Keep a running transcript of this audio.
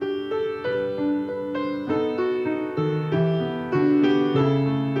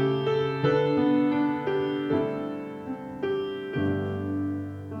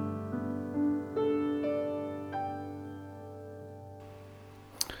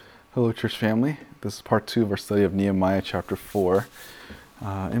Hello, church family. This is part 2 of our study of Nehemiah chapter 4.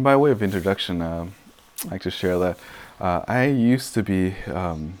 And by way of introduction, I'd like to share that I used to be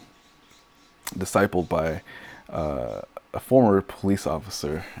discipled by a former police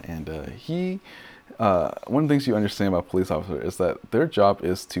officer. And one of the things you understand about police officers is that their job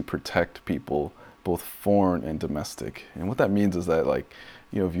is to protect people, both foreign and domestic. And what that means is that,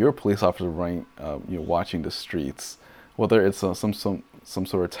 if you're a police officer running, watching the streets, whether it's some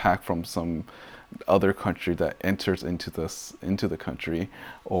sort of attack from some other country that enters into the country,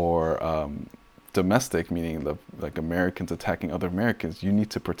 or domestic, meaning like Americans attacking other Americans, you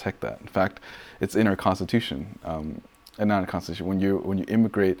need to protect that. In fact, it's in our Constitution, and not in the Constitution. When you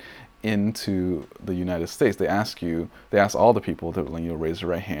immigrate into the United States, they ask all the people to raise their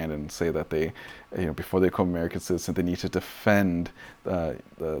right hand and say that they, before they become American citizens, they need to defend the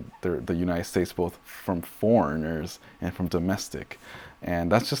United States both from foreigners and from domestic.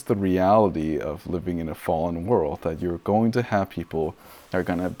 And that's just the reality of living in a fallen world, that you're going to have people that are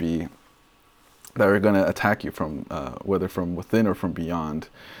going to attack you from whether from within or from beyond.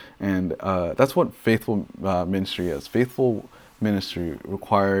 And that's what faithful ministry is. Faithful ministry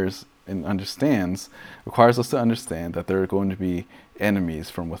requires us to understand that there are going to be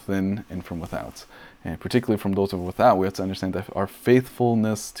enemies from within and from without. And particularly from those from without, we have to understand that our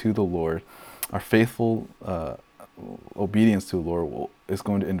faithfulness to the Lord, our faithful obedience to the Lord is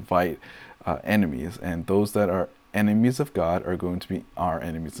going to invite enemies, and those that are enemies of God are going to be our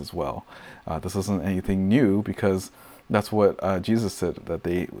enemies as well. This isn't anything new, because that's what Jesus said, that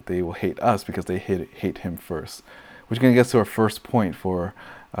they will hate us because they hate him first. Which is going to get to our first point for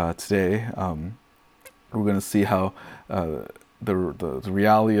today. We're going to see how the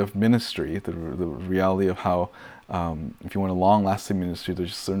reality of ministry, the reality of how, if you want a long-lasting ministry,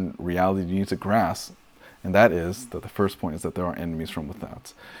 there's a certain reality you need to grasp, and that is that the first point is that there are enemies from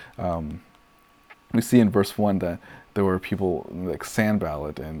without. We see in verse 1 that there were people like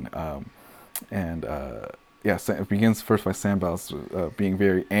Sanballat it begins first by Sanballat being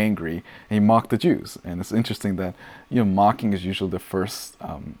very angry, and he mocked the Jews. And it's interesting that mocking is usually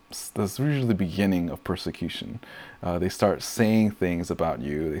that's usually the beginning of persecution. They start saying things about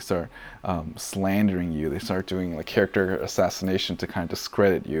you. They start slandering you. They start doing like character assassination to kind of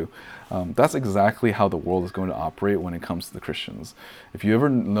discredit you. That's exactly how the world is going to operate when it comes to the Christians. If you ever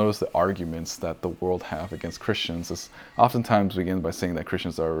notice the arguments that the world have against Christians, it's oftentimes begin by saying that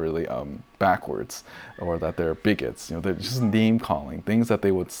Christians are really backwards, or that they're bigots. They're just name calling, things that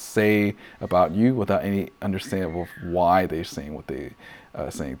they would say about you without any understanding of why they're saying what they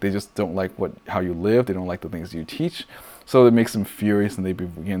saying. They just don't like how you live. They don't like the things you teach. So it makes them furious, and they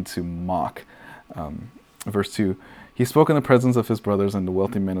begin to mock. Verse 2, he spoke in the presence of his brothers and the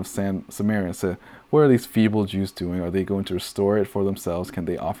wealthy men of Samaria and said, "What are these feeble Jews doing? Are they going to restore it for themselves? Can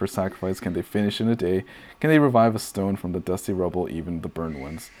they offer sacrifice? Can they finish in a day? Can they revive a stone from the dusty rubble, even the burned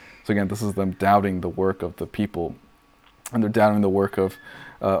ones?" So again, this is them doubting the work of the people, and they're doubting the work of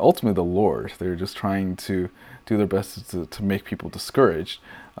ultimately the Lord. They're just trying to do their best to make people discouraged.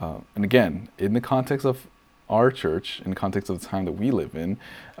 And again, in the context of our church, in the context of the time that we live in,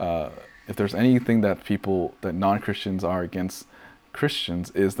 if there's anything that non-Christians are against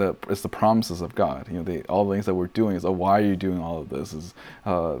Christians, it's the promises of God. All the things that we're doing is, why are you doing all of this?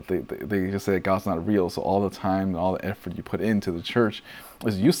 They just say that God's not real. So all the time and all the effort you put into the church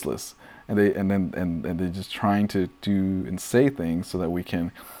is useless. And they're just trying to do and say things so that we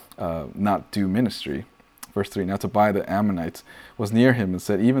can not do ministry. Verse 3, now Tobiah the Ammonite was near him and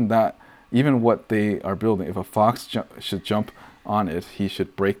said, even what they are building, if a fox should jump on it, he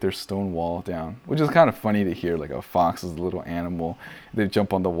should break their stone wall down. Which is kind of funny to hear, like a fox is a little animal. If they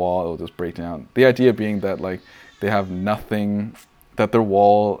jump on the wall, it'll just break down. The idea being that they have nothing, that their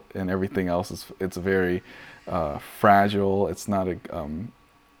wall and everything else it's very fragile. It's not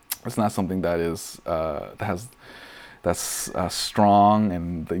something that is that's strong,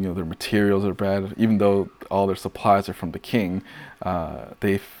 and their materials are bad. Even though all their supplies are from the king,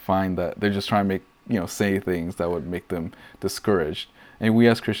 they find that they're just trying to say things that would make them discouraged. And we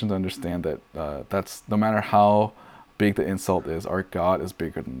as Christians understand that that's, no matter how big the insult is, our God is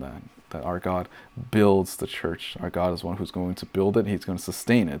bigger than that. That our God builds the church. Our God is one who's going to build it. He's going to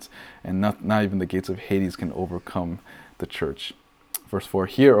sustain it, and not even the gates of Hades can overcome the church. Verse 4,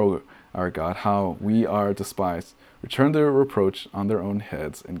 hear, O our God, how we are despised. Return their reproach on their own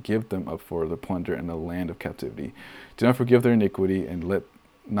heads, and give them up for the plunder in the land of captivity. Do not forgive their iniquity, and let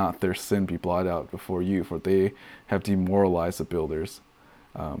not their sin be blotted out before you, for they have demoralized the builders.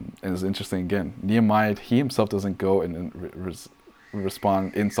 And it's interesting, again, Nehemiah, he himself doesn't go and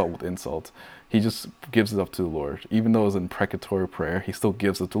respond insult with insult. He just gives it up to the Lord. Even though it's in imprecatory prayer, he still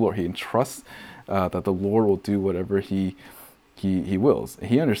gives it to the Lord. He entrusts that the Lord will do whatever he wills.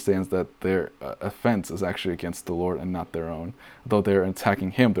 He understands that their offense is actually against the Lord and not their own. Though they're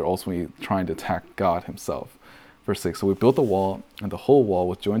attacking him, they're ultimately trying to attack God himself. Verse 6, so we built a wall, and the whole wall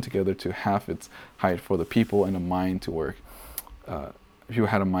was joined together to half its height for the people and a mind to work. People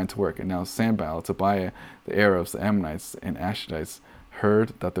had a mind to work. And now Sanballat, Tobiah, the Arabs, the Ammonites, and Ashdodites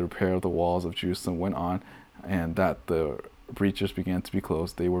heard that the repair of the walls of Jerusalem went on, and that the breaches began to be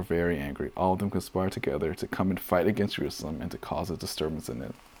closed. They were very angry. All of them conspired together to come and fight against Jerusalem and to cause a disturbance in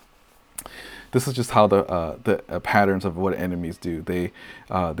it. This is just how the patterns of what enemies do. They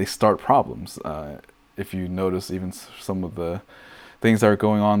start problems. If you notice, even some of the things that are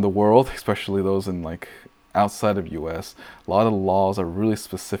going on in the world, especially those in like outside of U.S., a lot of the laws are really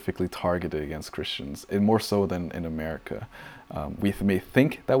specifically targeted against Christians, and more so than in America. We may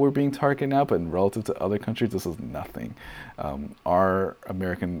think that we're being targeted now, but in relative to other countries, this is nothing. Our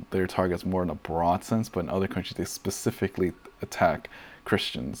their targets more in a broad sense, but in other countries, they specifically attack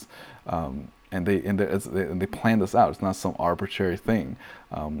Christians. And they plan this out. It's not some arbitrary thing.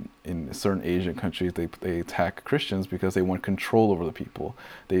 In certain Asian countries, they attack Christians because they want control over the people.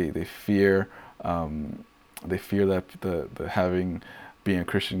 They fear that the being a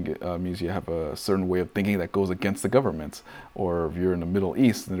Christian means you have a certain way of thinking that goes against the government. Or if you're in the Middle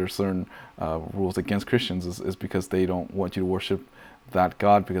East, and there's certain rules against Christians, is because they don't want you to worship that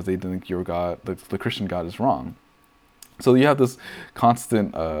God because they think your God, the Christian God, is wrong. So you have this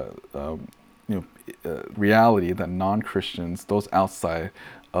constant reality that non-Christians, those outside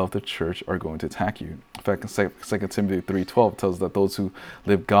of the church, are going to attack you. In fact, 2 Timothy 3:12 tells us that those who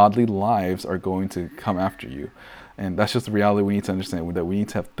live godly lives are going to come after you. And that's just the reality we need to understand, that we need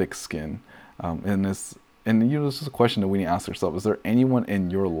to have thick skin. And this is a question that we need to ask ourselves. Is there anyone in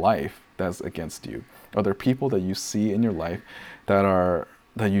your life that's against you? Are there people that you see in your life that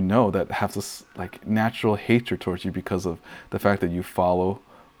have this like natural hatred towards you because of the fact that you follow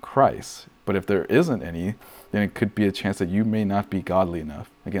Christ? But if there isn't any, then it could be a chance that you may not be godly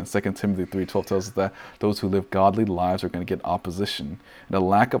enough. Again, 2 Timothy 3:12 tells us that those who live godly lives are going to get opposition. And a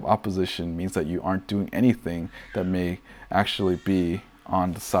lack of opposition means that you aren't doing anything that may actually be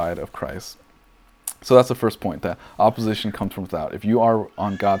on the side of Christ. So that's the first point, that opposition comes from without. If you are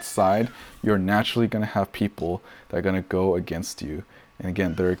on God's side, you're naturally going to have people that are going to go against you. And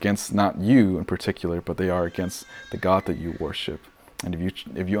again, they're against not you in particular, but they are against the God that you worship. And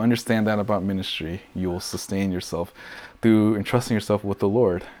if you understand that about ministry, you will sustain yourself through entrusting yourself with the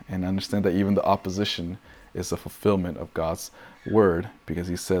Lord, and understand that even the opposition is a fulfillment of God's word, because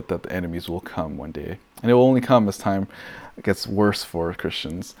he said that the enemies will come one day. And it will only come as time gets worse for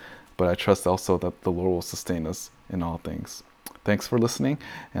Christians. But I trust also that the Lord will sustain us in all things. Thanks for listening,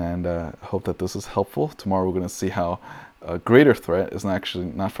 and I hope that this is helpful. Tomorrow we're going to see how a greater threat is not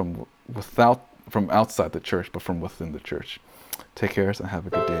from outside the church, but from within the church. Take care and have a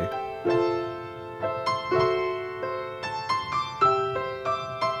good day.